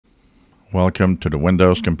Welcome to the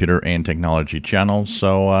Windows Computer and Technology channel.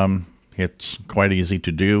 It's quite easy to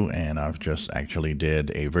do, and I've just actually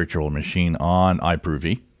did a virtual machine on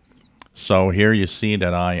Hyper-V. So here you see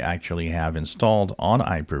that I actually have installed on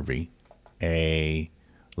Hyper-V a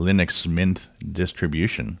Linux Mint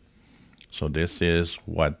distribution. So this is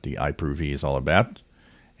what the Hyper-V is all about,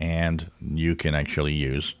 and you can actually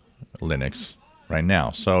use Linux right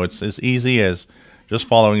now. So it's as easy as just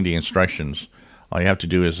following the instructions. All you have to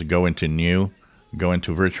do is go into New, go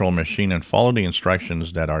into Virtual Machine, and follow the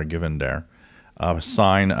instructions that are given there.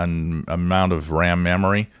 Assign an amount of RAM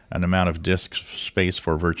memory, an amount of disk space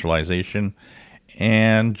for virtualization,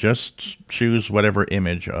 and just choose whatever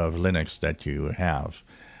image of Linux that you have.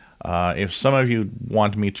 If some of you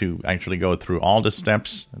want me to actually go through all the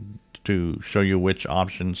steps to show you which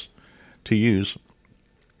options to use,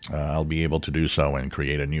 I'll be able to do so and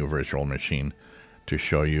create a new virtual machine to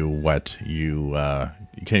show you what you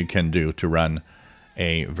can do to run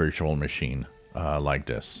a virtual machine like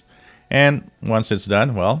this. And once it's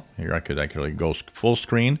done, well, here I could actually go full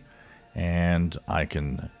screen and I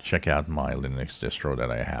can check out my Linux distro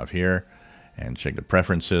that I have here and check the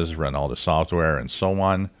preferences, run all the software and so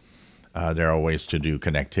on. There are ways to do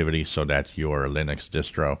connectivity so that your Linux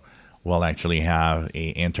distro will actually have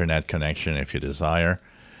an internet connection if you desire.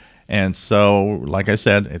 And so, like I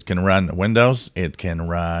said, it can run Windows, it can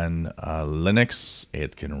run Linux,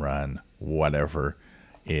 it can run whatever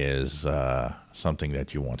is something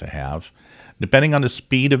that you want to have. Depending on the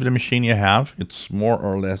speed of the machine you have, it's more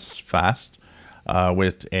or less fast.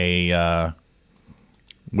 With a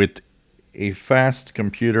fast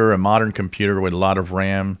computer, a modern computer with a lot of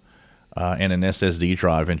RAM and an SSD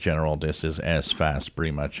drive in general, this is as fast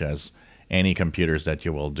pretty much as any computers that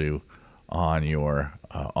you will do on your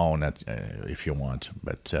own if you want,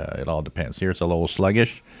 but it all depends. Here it's a little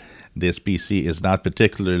sluggish. This PC is not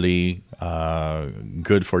particularly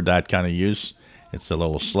good for that kind of use. It's a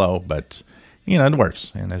little slow, but you know, it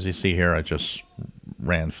works. And as you see here, I just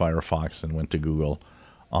ran Firefox and went to Google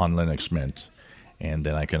on Linux Mint, and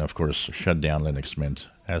then I can of course shut down Linux Mint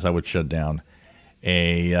as I would shut down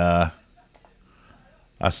a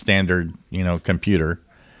standard computer.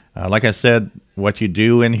 Like I said, what you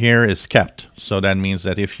do in here is kept. So that means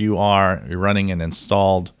that if you are running an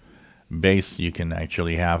installed base, you can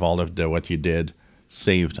actually have all of what you did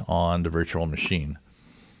saved on the virtual machine.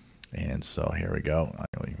 And so here we go.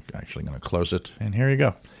 I'm actually going to close it. And here you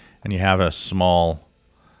go. And you have a small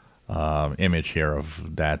image here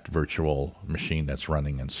of that virtual machine that's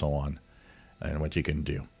running and so on, and what you can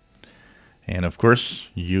do. And of course,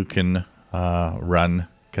 you can run,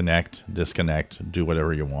 connect, disconnect, do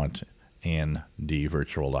whatever you want in the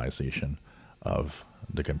virtualization of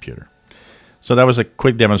the computer. So that was a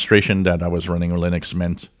quick demonstration that I was running Linux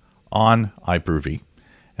Mint on Hyper-V,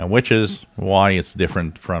 and which is why it's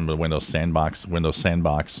different from the Windows Sandbox. Windows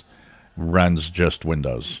Sandbox runs just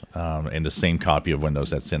Windows in the same copy of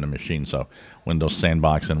Windows that's in the machine. So Windows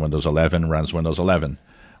Sandbox in Windows 11 runs Windows 11.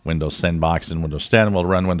 Windows Sandbox in Windows 10 will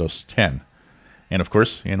run Windows 10. And of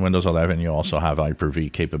course, in Windows 11, you also have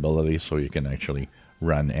Hyper-V capability, so you can actually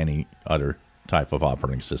run any other type of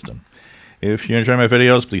operating system. If you enjoy my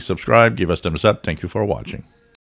videos, please subscribe, give us thumbs up. Thank you for watching.